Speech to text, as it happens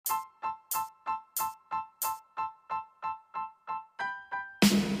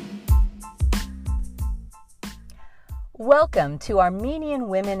Welcome to Armenian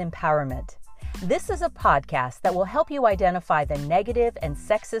Women Empowerment. This is a podcast that will help you identify the negative and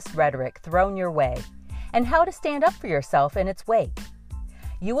sexist rhetoric thrown your way and how to stand up for yourself in its wake.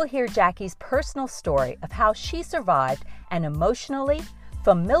 You will hear Jackie's personal story of how she survived an emotionally,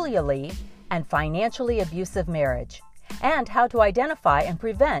 familially, and financially abusive marriage, and how to identify and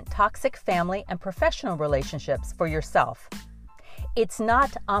prevent toxic family and professional relationships for yourself. It's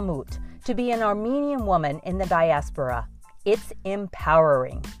not amut to be an Armenian woman in the diaspora. It's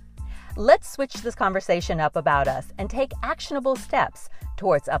empowering. Let's switch this conversation up about us and take actionable steps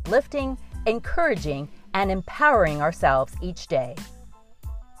towards uplifting, encouraging, and empowering ourselves each day.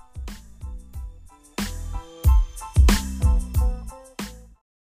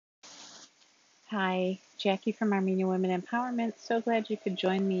 Hi, Jackie from Armenian Women Empowerment. So glad you could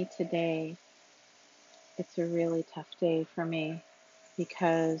join me today. It's a really tough day for me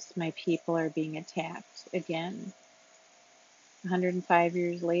because my people are being attacked again. 105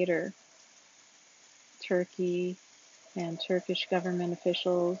 years later, Turkey and Turkish government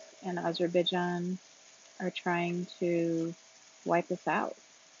officials and Azerbaijan are trying to wipe us out.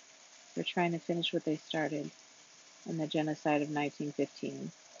 They're trying to finish what they started in the genocide of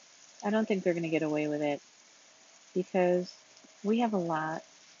 1915. I don't think they're going to get away with it because we have a lot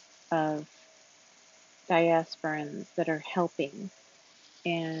of diasporans that are helping,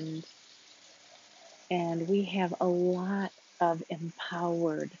 and we have a lot of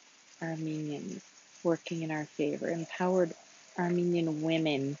empowered Armenians working in our favor, empowered Armenian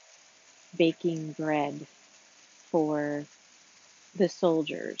women baking bread for the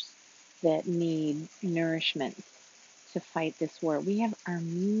soldiers that need nourishment to fight this war. We have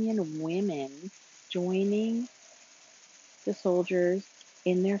Armenian women joining the soldiers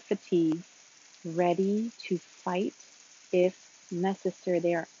in their fatigue, ready to fight if necessary.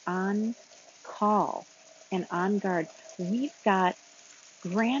 They are on call and on guard. We've got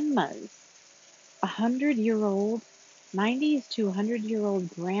grandmas, 100-year-old, 90s to 100-year-old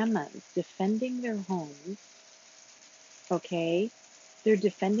grandmas defending their homes, okay? They're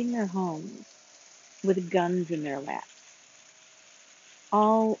defending their homes with guns in their lap.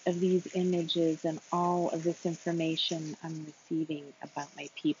 All of these images and all of this information I'm receiving about my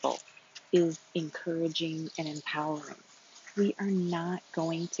people is encouraging and empowering. We are not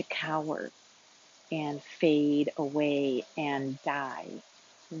going to cower and fade away and die.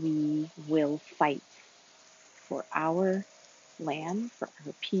 We will fight for our land, for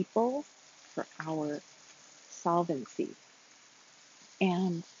our people, for our solvency.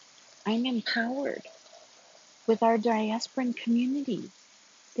 And I'm empowered with our diasporan community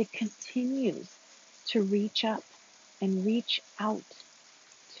that continues to reach up and reach out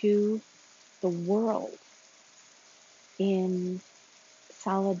to the world in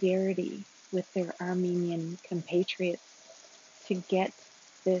solidarity with their Armenian compatriots to get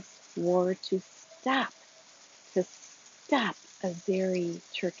this war to stop Azeri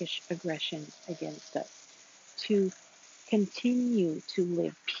Turkish aggression against us, to continue to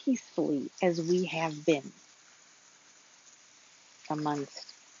live peacefully as we have been amongst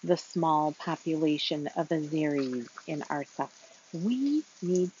the small population of Azeris in Artsakh. We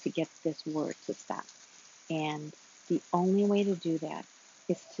need to get this war to stop. And the only way to do that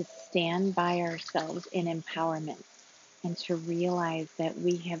is to stand by ourselves in empowerment and to realize that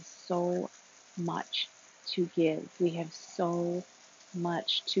we have so much to give. We have so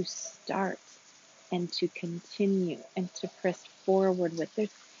much to start and to continue and to press forward with.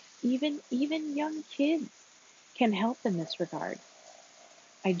 There's even young kids can help in this regard.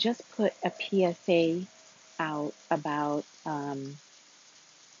 I just put a PSA out about a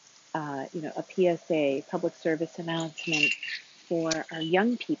PSA, public service announcement for our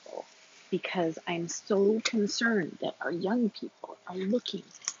young people, because I'm so concerned that our young people are looking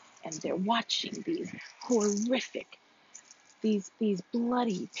and they're watching these horrific, these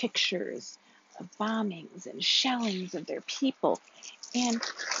bloody pictures of bombings and shellings of their people, and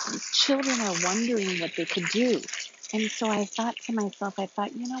children are wondering what they could do. And so I thought to myself,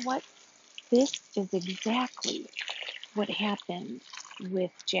 you know what? This is exactly what happened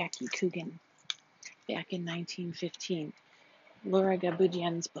with Jackie Coogan back in 1915. Laura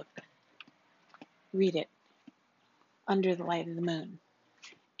Gabudyan's book. Read it, Under the Light of the Moon.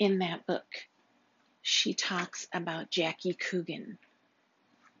 In that book, she talks about Jackie Coogan,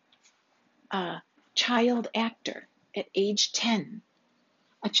 a child actor at age 10,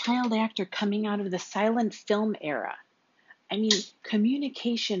 a child actor coming out of the silent film era. I mean,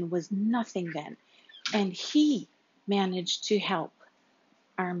 communication was nothing then. And he managed to help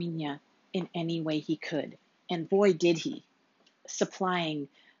Armenia in any way he could. And boy, did he, supplying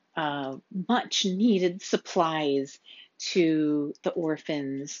much needed supplies to the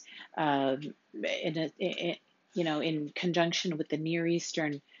orphans, in conjunction with the Near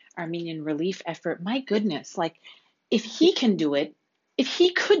Eastern Armenian relief effort. My goodness, like if he can do it, if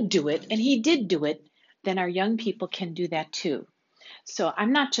he could do it, and he did do it, then our young people can do that too. So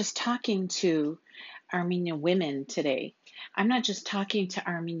I'm not just talking to Armenian women today. I'm not just talking to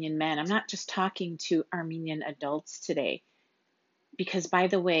Armenian men. I'm not just talking to Armenian adults today. Because, by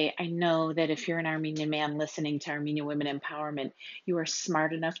the way, I know that if you're an Armenian man listening to Armenian Women Empowerment, you are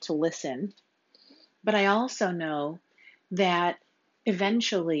smart enough to listen. But I also know that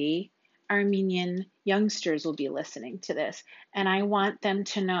eventually Armenian youngsters will be listening to this. And I want them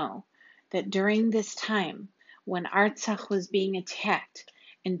to know that during this time when Artsakh was being attacked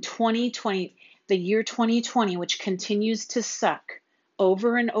in 2020, the year 2020, which continues to suck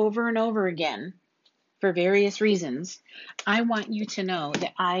over and over and over again for various reasons, I want you to know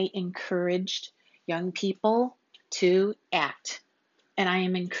that I encouraged young people to act. And I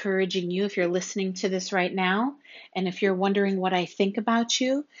am encouraging you, if you're listening to this right now, and if you're wondering what I think about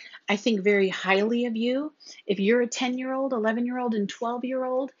you, I think very highly of you. If you're a 10-year-old, 11-year-old, and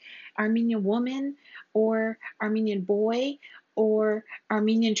 12-year-old Armenian woman or Armenian boy or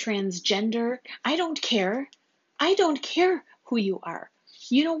Armenian transgender, I don't care. I don't care who you are.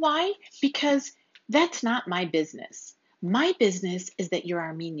 You know why? Because that's not my business. My business is that you're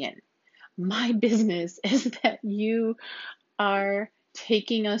Armenian. My business is that you are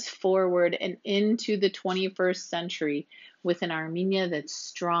taking us forward and into the 21st century with an Armenia that's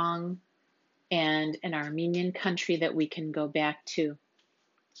strong and an Armenian country that we can go back to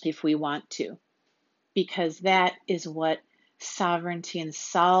if we want to. Because that is what sovereignty and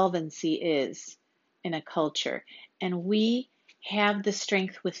solvency is in a culture. And we have the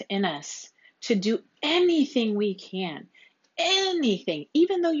strength within us to do anything we can. Anything.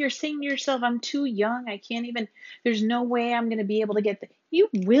 Even though you're saying to yourself, I'm too young, I can't even, there's no way I'm going to be able to get you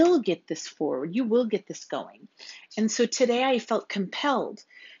will get this forward. You will get this going. And so today I felt compelled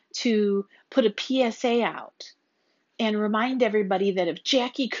to put a PSA out and remind everybody that if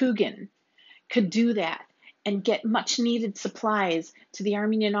Jackie Coogan could do that and get much needed supplies to the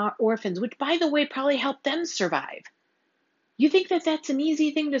Armenian orphans, which, by the way, probably helped them survive. You think that that's an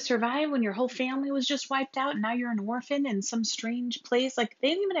easy thing to survive when your whole family was just wiped out and now you're an orphan in some strange place? Like, they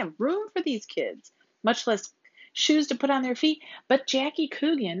didn't even have room for these kids, much less shoes to put on their feet. But Jackie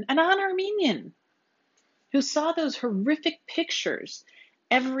Coogan, a non-Armenian, who saw those horrific pictures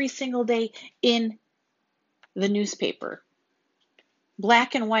every single day in the newspaper.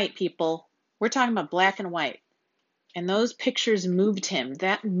 Black and white, people. We're talking about black and white. And those pictures moved him.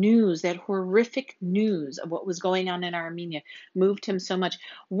 That news, that horrific news of what was going on in Armenia moved him so much.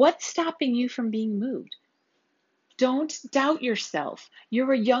 What's stopping you from being moved? Don't doubt yourself.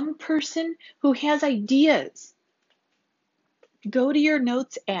 You're a young person who has ideas. Go to your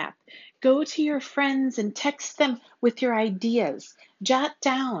notes app. Go to your friends and text them with your ideas. Jot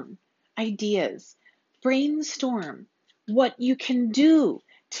down ideas. Brainstorm what you can do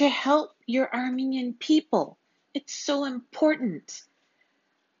to help your Armenian people. It's so important.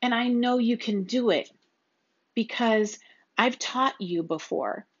 And I know you can do it because I've taught you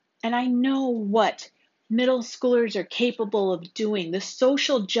before. And I know what middle schoolers are capable of doing. The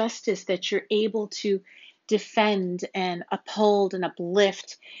social justice that you're able to defend and uphold and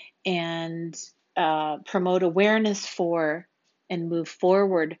uplift and promote awareness for and move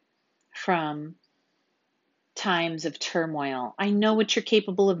forward from times of turmoil. I know what you're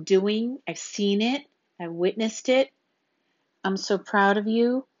capable of doing. I've seen it. I witnessed it. I'm so proud of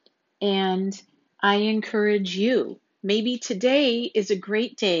you, and I encourage you. Maybe today is a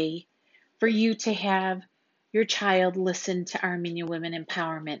great day for you to have your child listen to Armenian Women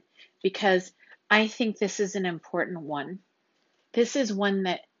Empowerment, because I think this is an important one. This is one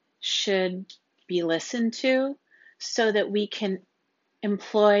that should be listened to so that we can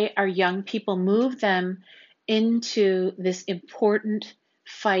employ our young people, move them into this important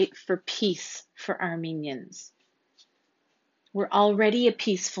fight for peace for Armenians. We're already a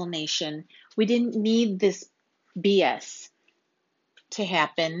peaceful nation. We didn't need this BS to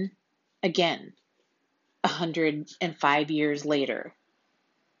happen again 105 years later.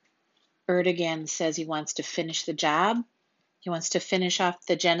 Erdogan says he wants to finish the job. He wants to finish off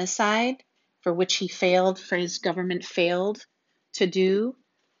the genocide for which his government failed to do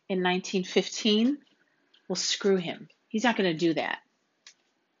in 1915. Well, screw him. He's not going to do that.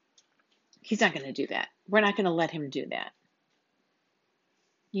 He's not going to do that. We're not going to let him do that.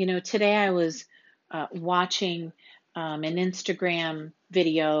 You know, today I was watching an Instagram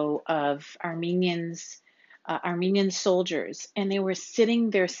video of Armenian soldiers, and they were sitting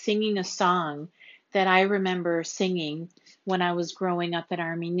there singing a song that I remember singing when I was growing up at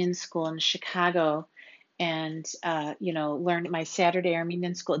Armenian school in Chicago and, learned my Saturday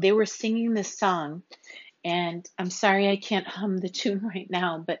Armenian school. They were singing this song, and I'm sorry I can't hum the tune right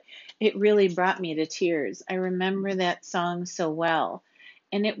now, but it really brought me to tears. I remember that song so well.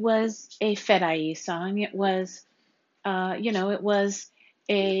 And it was a Fedai song. It was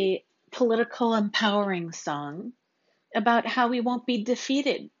a political empowering song about how we won't be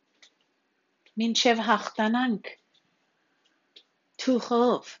defeated. Minchev hachtanank,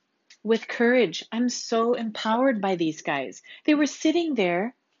 tuchov, with courage. I'm so empowered by these guys. They were sitting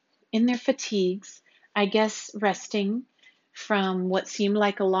there in their fatigues, I guess resting from what seemed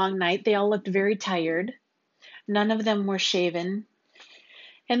like a long night. They all looked very tired. None of them were shaven.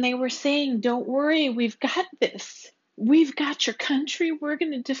 And they were saying, don't worry, we've got this. We've got your country. We're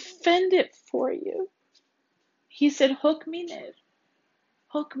going to defend it for you. He said, Hok minir.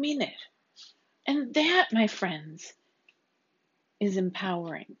 And that, my friends, is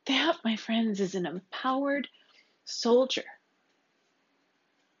empowering. That, my friends, is an empowered soldier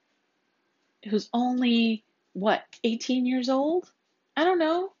who's only, 18 years old? I don't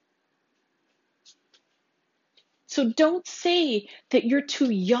know. So don't say that you're too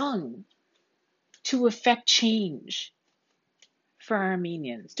young to affect change for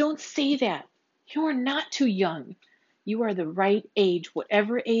Armenians. Don't say that. You are not too young. You are the right age,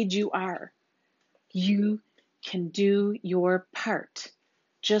 whatever age you are. You can do your part.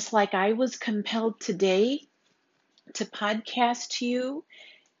 Just like I was compelled today to podcast to you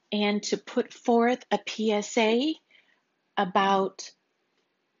and to put forth a PSA about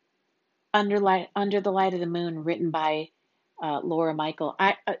Under the Light of the Moon, written by Laura Michael.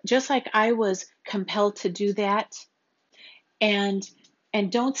 Just like I was compelled to do that, and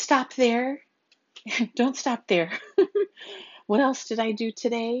don't stop there. Don't stop there. What else did I do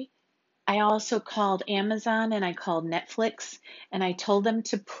today? I also called Amazon and I called Netflix, and I told them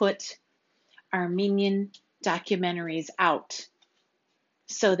to put Armenian documentaries out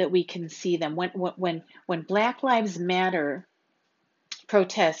so that we can see them. When Black Lives Matter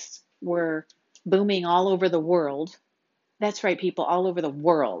protests were booming all over the world, that's right, people, all over the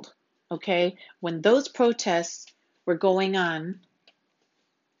world, okay? When those protests were going on,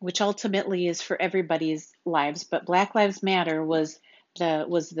 which ultimately is for everybody's lives, but Black Lives Matter was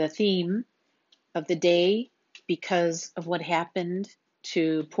the theme of the day because of what happened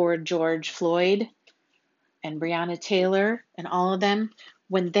to poor George Floyd and Breonna Taylor and all of them.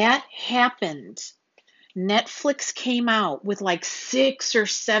 When that happened, Netflix came out with like 6 or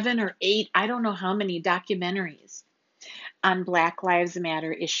 7 or 8, I don't know how many documentaries on Black Lives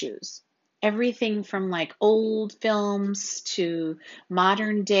Matter issues. Everything from like old films to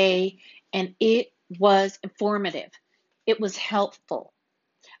modern day, and it was informative. It was helpful.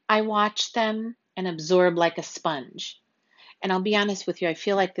 I watched them and absorbed like a sponge. And I'll be honest with you, I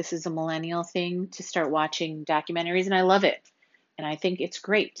feel like this is a millennial thing to start watching documentaries, and I love it. And I think it's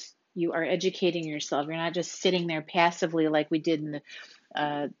great. You are educating yourself. You're not just sitting there passively like we did in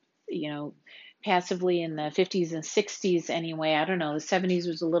the, passively in the 50s and 60s anyway. I don't know. The 70s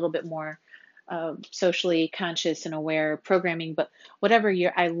was a little bit more socially conscious and aware programming, but whatever.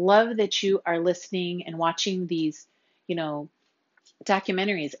 I love that you are listening and watching these,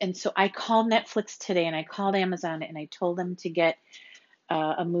 documentaries. And so I called Netflix today and I called Amazon and I told them to get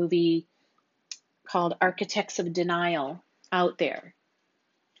a movie called Architects of Denial out there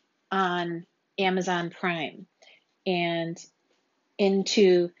on Amazon Prime and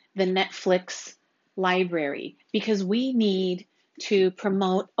into the Netflix library, because we need to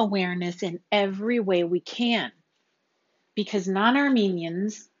promote awareness in every way we can. Because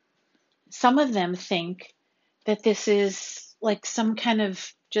non-Armenians, some of them think that this is like some kind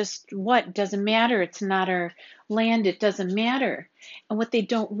of doesn't matter. It's not our land. It doesn't matter. And what they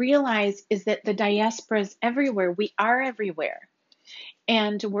don't realize is that the diaspora is everywhere. We are everywhere.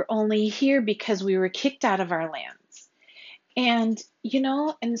 And we're only here because we were kicked out of our lands. And,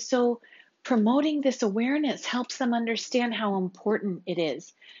 and so promoting this awareness helps them understand how important it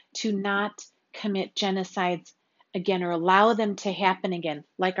is to not commit genocides again or allow them to happen again,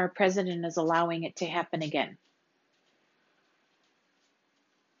 like our president is allowing it to happen again.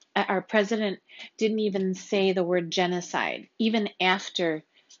 Our president didn't even say the word genocide. Even after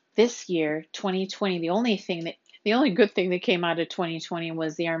this year, 2020, the only good thing that came out of 2020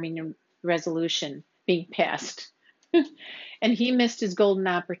 was the Armenian resolution being passed. And he missed his golden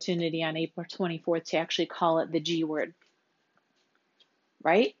opportunity on April 24th to actually call it the G word.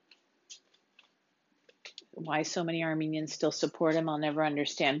 Right? Why so many Armenians still support him, I'll never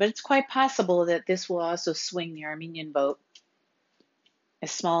understand. But it's quite possible that this will also swing the Armenian vote,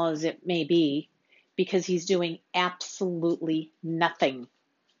 as small as it may be, because he's doing absolutely nothing.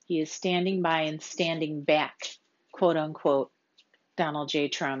 He is standing by and standing back, quote unquote, Donald J.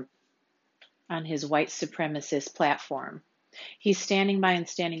 Trump on his white supremacist platform. He's standing by and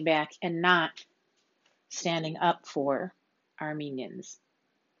standing back and not standing up for Armenians,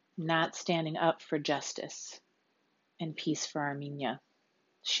 not standing up for justice and peace for Armenia.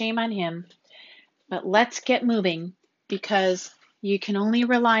 Shame on him, but let's get moving, because you can only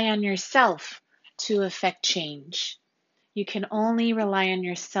rely on yourself to affect change. You can only rely on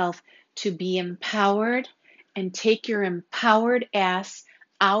yourself to be empowered and take your empowered ass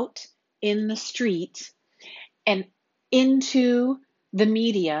out in the street and into the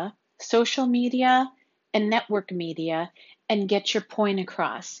media, social media and network media, and get your point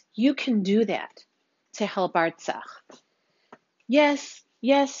across. You can do that to help Artsakh. Yes,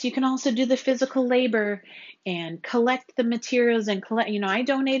 you can also do the physical labor and collect the materials and collect, I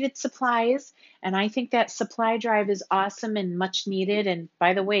donated supplies, and I think that supply drive is awesome and much needed. And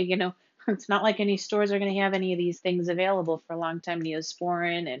by the way, it's not like any stores are going to have any of these things available for a long time,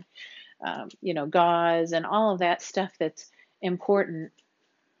 Neosporin and, gauze and all of that stuff that's important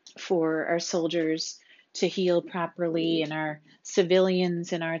for our soldiers to heal properly and our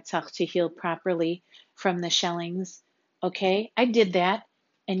civilians in Artsakh to heal properly from the shellings. Okay, I did that,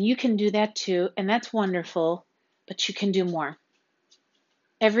 and you can do that too, and that's wonderful, but you can do more.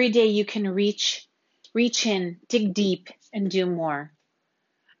 Every day you can reach in, dig deep, and do more.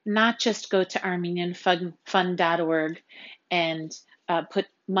 Not just go to ArmenianFund.org and put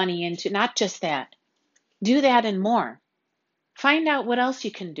money into, not just that. Do that and more. Find out what else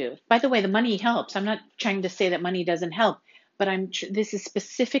you can do. By the way, the money helps. I'm not trying to say that money doesn't help, but this is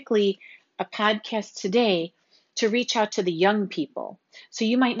specifically a podcast today to reach out to the young people. So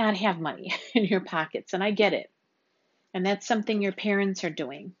you might not have money in your pockets, and I get it. And that's something your parents are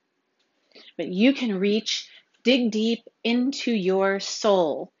doing. But you can dig deep into your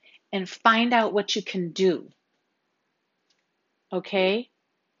soul and find out what you can do. Okay?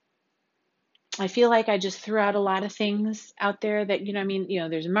 I feel like I just threw out a lot of things out there that,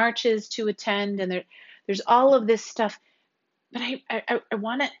 there's marches to attend, and there's all of this stuff. But I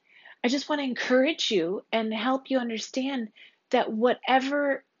just want to encourage you and help you understand that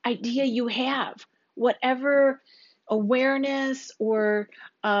whatever idea you have, whatever awareness or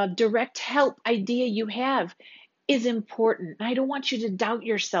direct help idea you have is important. I don't want you to doubt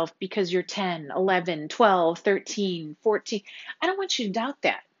yourself because you're 10, 11, 12, 13, 14. I don't want you to doubt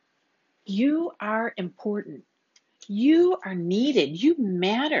that. You are important. You are needed. You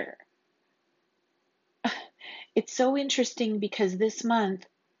matter. It's so interesting because this month,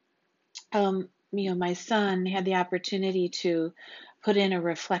 my son had the opportunity to put in a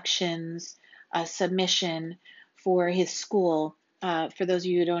reflections submission for his school. For those of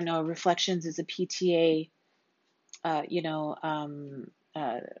you who don't know, Reflections is a PTA,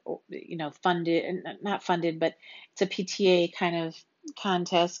 funded, not funded, but it's a PTA kind of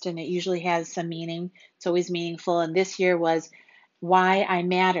contest, and it usually has some meaning. It's always meaningful. And this year was Why I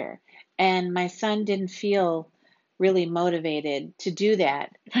Matter. And my son didn't feel really motivated to do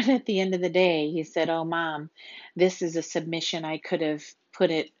that. But at the end of the day, he said, "Oh, Mom, this is a submission I could have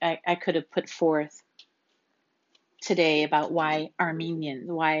put forth today about why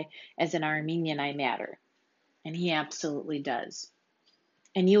as an Armenian I matter." And he absolutely does.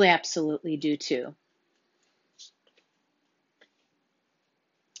 And you absolutely do too.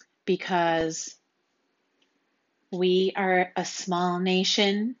 Because we are a small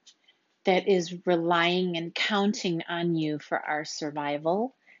nation that is relying and counting on you for our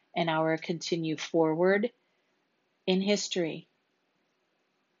survival and our continue forward in history.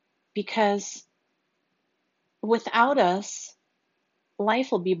 Because without us,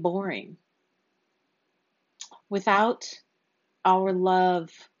 life will be boring. Without our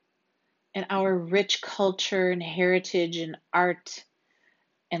love and our rich culture and heritage and art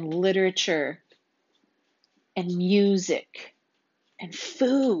and literature and music and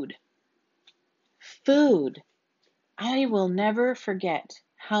food. I will never forget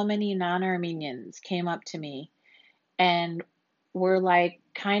how many non-Armenians came up to me and were like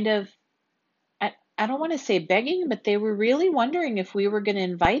kind of, I don't want to say begging, but they were really wondering if we were going to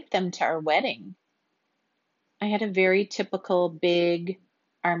invite them to our wedding. I had a very typical big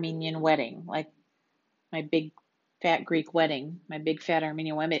Armenian wedding, like my big fat Greek wedding, my big fat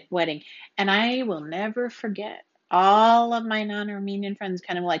Armenian wedding. And I will never forget all of my non-Armenian friends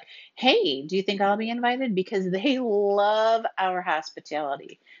kind of like, "Hey, do you think I'll be invited?" Because they love our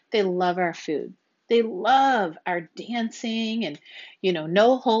hospitality. They love our food. They love our dancing and,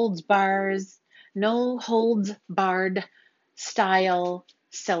 no holds barred style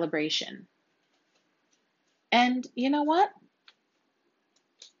celebration. And you know what?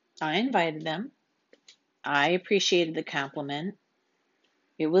 I invited them. I appreciated the compliment.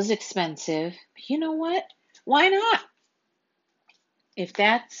 It was expensive. But you know what? Why not? If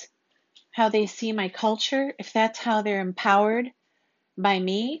that's how they see my culture, if that's how they're empowered by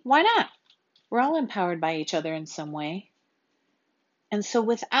me, why not? We're all empowered by each other in some way. And so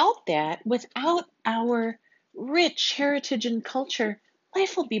without that, without our rich heritage and culture,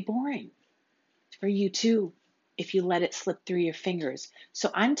 life will be boring for you too if you let it slip through your fingers.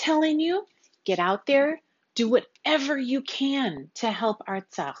 So I'm telling you, get out there, do whatever you can to help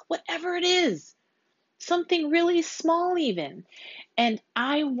Artsakh, whatever it is, something really small even. And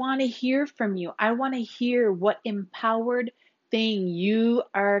I want to hear from you. I want to hear what empowered thing you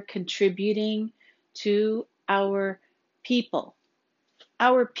are contributing to people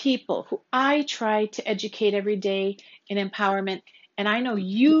our people who I try to educate every day in empowerment, and I know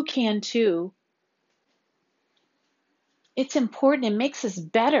you can too. It's important. It makes us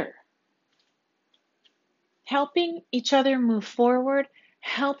better. Helping each other move forward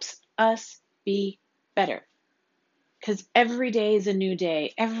helps us be better. Because every day is a new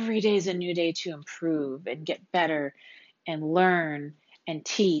day. Every day is a new day to improve and get better and learn and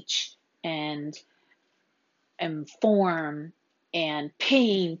teach and inform and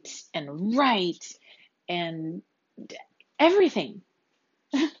paint and write and everything.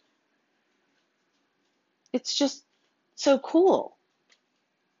 It's just so cool,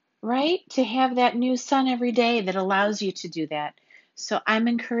 right? To have that new sun every day that allows you to do that. So I'm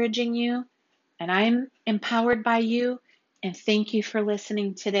encouraging you and I'm empowered by you. And thank you for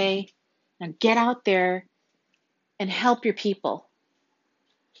listening today. Now get out there and help your people.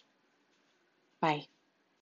 Bye.